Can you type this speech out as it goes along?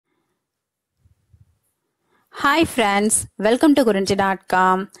Hi friends, welcome to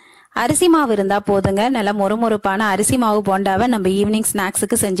குறிஞ்சி.com. அரிசி மாவு இருந்தால் போதுங்க, நல்லா மொறுமொறுப்பான அரிசி மாவு போண்டாவை நம்ம ஈவினிங்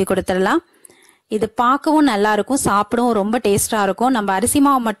ஸ்நாக்ஸுக்கு செஞ்சு கொடுத்துடலாம். இது பார்க்கவும் நல்லா இருக்கும், சாப்பிடவும் ரொம்ப டேஸ்டாக இருக்கும். நம்ம அரிசி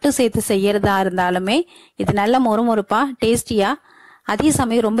மாவு மட்டும் சேர்த்து செய்யறதா இருந்தாலுமே இது நல்ல மொறுமொறுப்பாக டேஸ்டியாக, அதே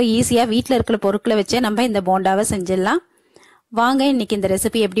சமயம் ரொம்ப ஈஸியாக வீட்டில் இருக்கிற பொருட்களை வச்சே நம்ம இந்த போண்டாவை செஞ்சிடலாம். வாங்க இன்னைக்கு இந்த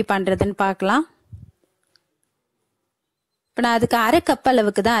ரெசிபி எப்படி பண்ணுறதுன்னு பார்க்கலாம். இப்போ நான் அதுக்கு அரை கப்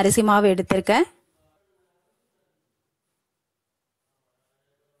அளவுக்கு தான் அரிசி மாவு எடுத்திருக்கேன்.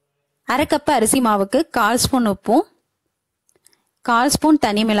 அரை கப் அரிசி மாவுக்கு 1/4 ஸ்பூன் உப்பும் 1/4 ஸ்பூன்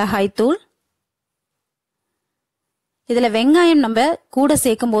தனி மிளகாய் தூள். இதுல வெங்காயம் நம்ம கூட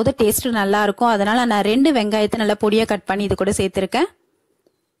சேர்க்கும் போது டேஸ்ட் நல்லா இருக்கும், அதனால நான் 2 வெங்காயத்தை நல்லா பொடியா கட் பண்ணி இது கூட சேர்த்திருக்கேன்.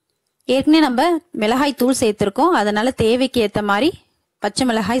 ஏற்கனவே நம்ம மிளகாய் தூள் சேர்த்திருக்கோம், அதனால தேவைக்கு ஏற்ற மாதிரி பச்சை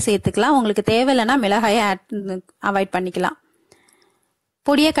மிளகாய் சேர்த்துக்கலாம். உங்களுக்கு தேவையில்லைன்னா மிளகாயை அவாய்ட் பண்ணிக்கலாம்.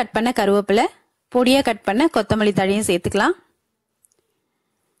 பொடியா கட் பண்ண கருவேப்பிலை, பொடியா கட் பண்ண கொத்தமல்லி தழையும் சேர்த்துக்கலாம்.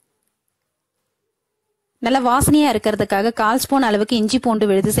 நல்லா வாசனையா இருக்கிறதுக்காக 1/4 ஸ்பூன் அளவுக்கு இஞ்சி பூண்டு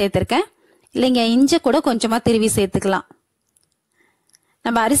விழுது சேர்த்திருக்கேன். இல்லைங்க, இஞ்சி கூட கொஞ்சமா திருவி சேர்த்துக்கலாம்.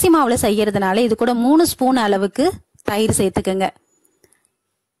 நம்ம அரிசி மாவுல செய்யறதுனால இது கூட 3 ஸ்பூன் அளவுக்கு தயிர் சேர்த்துக்குங்க.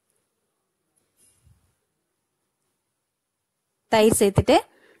 தயிர் சேர்த்துட்டு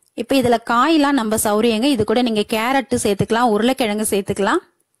இப்ப இதுல காயெல்லாம் நம்ம சௌரியங்க. இது கூட நீங்க கேரட் சேர்த்துக்கலாம், உருளைக்கிழங்கு சேர்த்துக்கலாம்.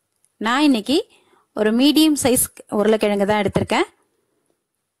 நான் இன்னைக்கு ஒரு மீடியம் சைஸ் உருளைக்கிழங்கு தான் எடுத்திருக்கேன்.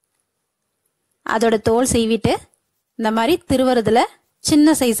 அதோட தோல் சீவிட்டு இந்த மாதிரி திருவறதுல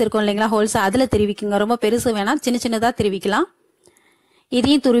சின்ன சைஸ் இருக்கும் இல்லைங்களா, ஹோல்ஸ், அதுல திருவிக்குங்க. ரொம்ப பெருசு வேணாம், சின்ன சின்னதா திருவிக்கலாம்.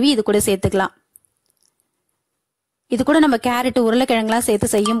 இதையும் துருவி இது கூட சேர்த்துக்கலாம். இது கூட நம்ம கேரட் உருளைக்கிழங்குலாம்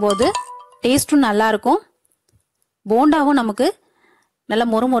சேர்த்து செய்யும் போது டேஸ்டும் நல்லா இருக்கும். போண்டாவும் நமக்கு நல்ல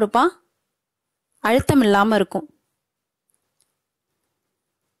மொறுமொறுப்பா அழுத்தம் இல்லாம இருக்கும்.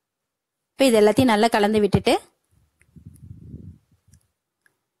 இப்போ இது எல்லாத்தையும் நல்லா கலந்து விட்டுட்டு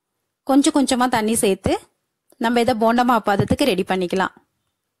கொஞ்சம் கொஞ்சமா தண்ணி சேர்த்து நம்ம இதை போண்டமா பதத்துக்கு ரெடி பண்ணிக்கலாம்.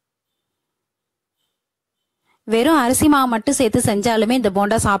 வெறும் அரிசி மாவு மட்டும் சேர்த்து செஞ்சாலுமே இந்த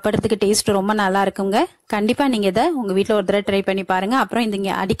போண்டா சாப்பிட்றதுக்கு டேஸ்ட் ரொம்ப நல்லா இருக்குங்க. கண்டிப்பா நீங்க இதை உங்க வீட்டில் ஒரு தடவை ட்ரை பண்ணி பாருங்க. அப்புறம்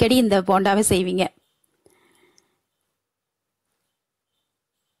இந்த அடிக்கடி இந்த போண்டாவை செய்வீங்க.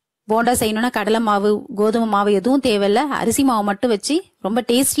 போண்டா செய்யணும்னா கடலை மாவு, கோதுமை மாவு எதுவும் தேவையில்லை, அரிசி மாவு மட்டும் வச்சு ரொம்ப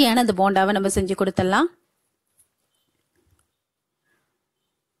டேஸ்டியான இந்த போண்டாவை நம்ம செஞ்சு கொடுத்துடலாம்.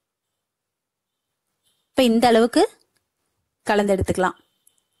 இப்ப இந்த அளவுக்கு கலந்து எடுத்துக்கலாம்.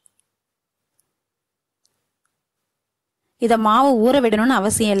 இத மாவு ஊற விடணும்னு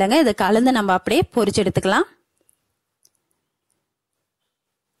அவசியம் இல்லைங்க, இதை கலந்து நம்ம அப்படியே பொரிச்சு எடுத்துக்கலாம்.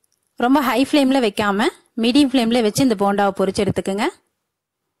 ரொம்ப ஹை ஃப்ளேம்ல வைக்காம மீடியம் ஃப்ளேம்ல வச்சு இந்த போண்டாவை பொரிச்சு எடுத்துக்கோங்க.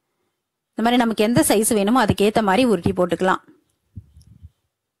 இந்த மாதிரி நமக்கு எந்த சைஸ் வேணுமோ அதுக்கேற்ற மாதிரி உருட்டி போட்டுக்கலாம்.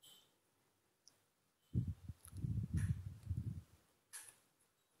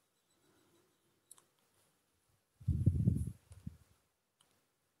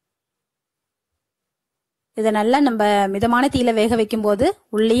 இதை நல்லா நம்ம மிதமான தீயில வேக வைக்கும் போது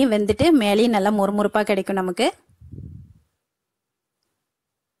உள்ளேயும் வெந்துட்டு மேலேயும் நல்லா மொறுமொறுப்பா கிடைக்கும் நமக்கு.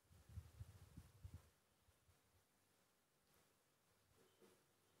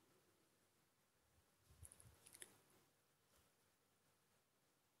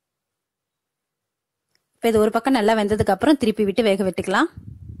 இப்போ இது ஒரு பக்கம் நல்லா வெந்ததுக்கு அப்புறம் திருப்பி விட்டு வேக விட்டுக்கலாம்.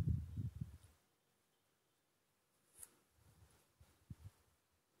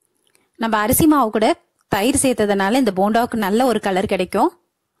 நம்ம அரிசி மாவு கூட தயிர் சேர்த்ததுனால இந்த போண்டாவுக்கு நல்ல ஒரு கலர் கிடைக்கும்.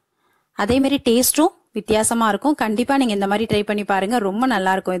 அதே மாதிரி டேஸ்டும் வித்தியாசமா இருக்கும். கண்டிப்பா நீங்க இந்த மாதிரி ட்ரை பண்ணி பாருங்க, ரொம்ப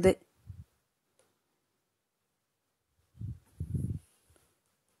நல்லா இருக்கும் இது.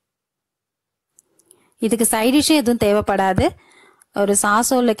 இதுக்கு சைட் டிஷ்ஷும் எதுவும் தேவைப்படாது, ஒரு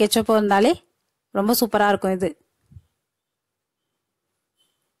சாஸோ இல்லை கெச்சப்போ இருந்தாலே ரொம்ப சூப்பரா இருக்கும் இது.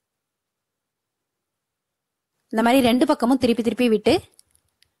 இந்த மாதிரி 2 பக்கமும் திருப்பி திருப்பி விட்டு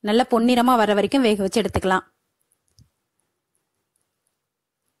நல்ல பொன்னிறமா வர வரைக்கும் வேக வச்சு எடுத்துக்கலாம்.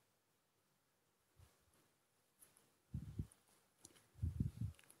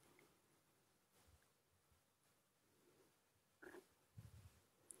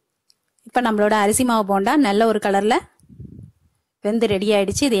 இப்ப நம்மளோட அரிசி மாவு போண்டா நல்ல ஒரு கலர்ல வெந்து ரெடி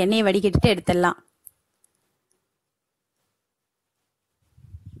ஆயிடுச்சு. இது எண்ணெயை வடிகட்டிட்டு எடுத்துடலாம்.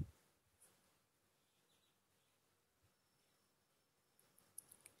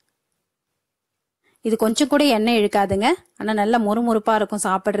 இது கொஞ்சம் கூட எண்ணெய் இழுக்காதுங்க, ஆனா நல்ல மொறுமொறுப்பா இருக்கும்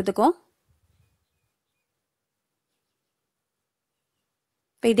சாப்பிட்றதுக்கும்.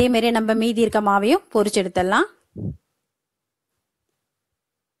 இப்போ இதே மாதிரி நம்ம மீதி இருக்க மாவையும் பொரிச்சு எடுத்துடலாம்.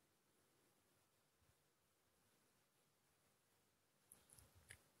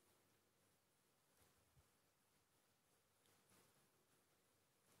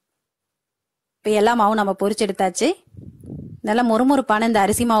 இப்போ எல்லா மாவும் நம்ம பொரிச்சு எடுத்தாச்சு. நல்லா மொறுமொறுப்பான இந்த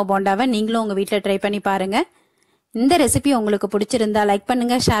அரிசி மாவு போண்டாவை நீங்களும் உங்கள் வீட்டில் ட்ரை பண்ணி பாருங்கள். இந்த ரெசிபி உங்களுக்கு பிடிச்சிருந்தா லைக்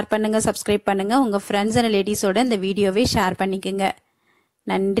பண்ணுங்க, ஷேர் பண்ணுங்க, சப்ஸ்கிரைப் பண்ணுங்க. உங்கள் ஃப்ரெண்ட்ஸ் அண்ட் ரிலேட்டிவ்ஸோட இந்த வீடியோவை ஷேர் பண்ணிக்கோங்க.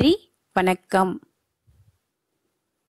 நன்றி, வணக்கம்.